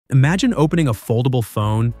Imagine opening a foldable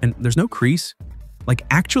phone and there's no crease. Like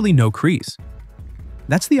actually no crease.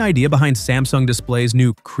 That's the idea behind Samsung Display's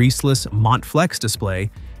new Creaseless MONT Flex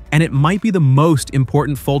Display, and it might be the most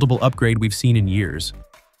important foldable upgrade we've seen in years.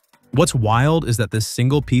 What's wild is that this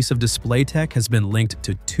single piece of display tech has been linked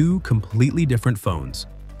to two completely different phones: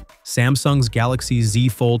 Samsung's Galaxy Z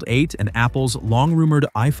Fold 8 and Apple's long-rumored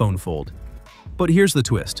iPhone Fold. But here's the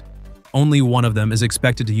twist. Only one of them is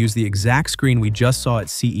expected to use the exact screen we just saw at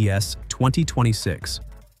CES 2026.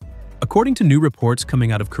 According to new reports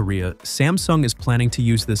coming out of Korea, Samsung is planning to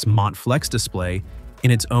use this MONT Flex display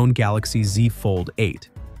in its own Galaxy Z Fold 8.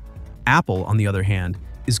 Apple, on the other hand,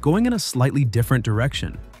 is going in a slightly different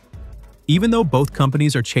direction. Even though both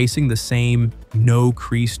companies are chasing the same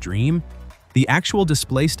no-crease dream, the actual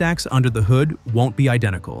display stacks under the hood won't be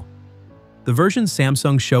identical. The version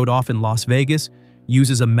Samsung showed off in Las Vegas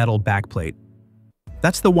uses a metal backplate.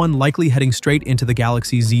 That's the one likely heading straight into the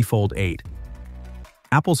Galaxy Z Fold 8.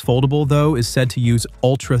 Apple's Foldable, though, is said to use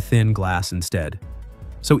ultra-thin glass instead.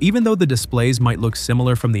 So even though the displays might look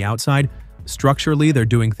similar from the outside, structurally they're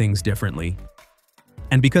doing things differently.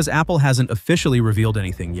 And because Apple hasn't officially revealed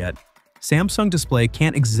anything yet, Samsung Display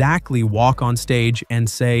can't exactly walk on stage and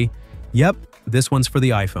say, "Yep, this one's for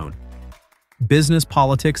the iPhone." Business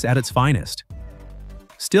politics at its finest.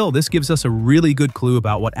 Still, this gives us a really good clue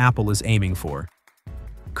about what Apple is aiming for.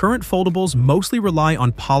 Current foldables mostly rely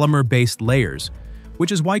on polymer-based layers,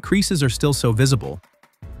 which is why creases are still so visible.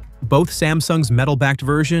 Both Samsung's metal-backed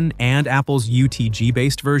version and Apple's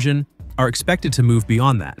UTG-based version are expected to move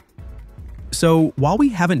beyond that. So, while we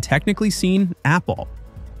haven't technically seen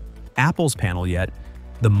Apple's panel yet,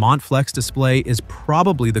 the MONT Flex display is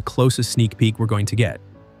probably the closest sneak peek we're going to get.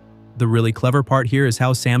 The really clever part here is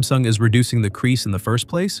how Samsung is reducing the crease in the first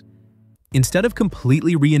place. Instead of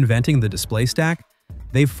completely reinventing the display stack,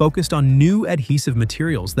 they've focused on new adhesive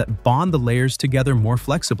materials that bond the layers together more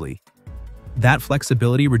flexibly. That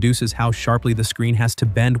flexibility reduces how sharply the screen has to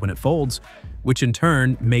bend when it folds, which in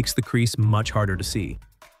turn makes the crease much harder to see.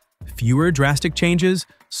 Fewer drastic changes,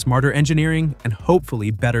 smarter engineering, and hopefully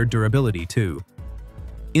better durability too.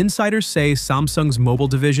 Insiders say Samsung's mobile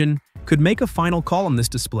division could make a final call on this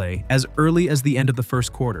display as early as the end of the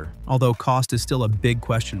first quarter, although cost is still a big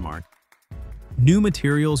question mark. New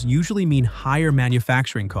materials usually mean higher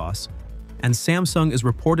manufacturing costs, and Samsung is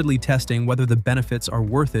reportedly testing whether the benefits are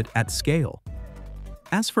worth it at scale.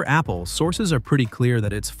 As for Apple, sources are pretty clear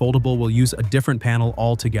that its Foldable will use a different panel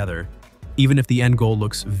altogether, even if the end goal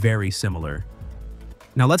looks very similar.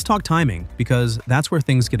 Now let's talk timing, because that's where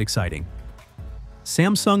things get exciting.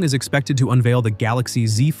 Samsung is expected to unveil the Galaxy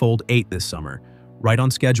Z Fold 8 this summer, right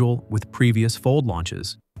on schedule with previous Fold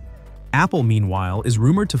launches. Apple, meanwhile, is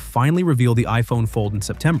rumored to finally reveal the iPhone Fold in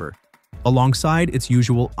September, alongside its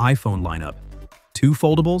usual iPhone lineup. Two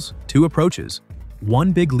foldables, two approaches,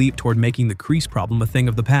 one big leap toward making the crease problem a thing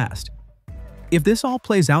of the past. If this all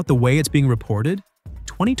plays out the way it's being reported,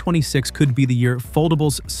 2026 could be the year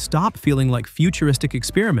foldables stop feeling like futuristic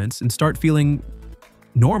experiments and start feeling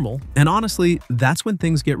normal, and honestly, that's when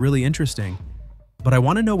things get really interesting. But I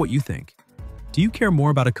want to know what you think. Do you care more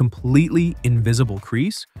about a completely invisible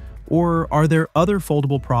crease, or are there other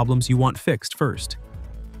foldable problems you want fixed first?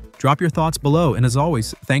 Drop your thoughts below, and as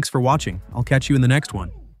always, thanks for watching. I'll catch you in the next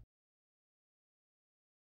one.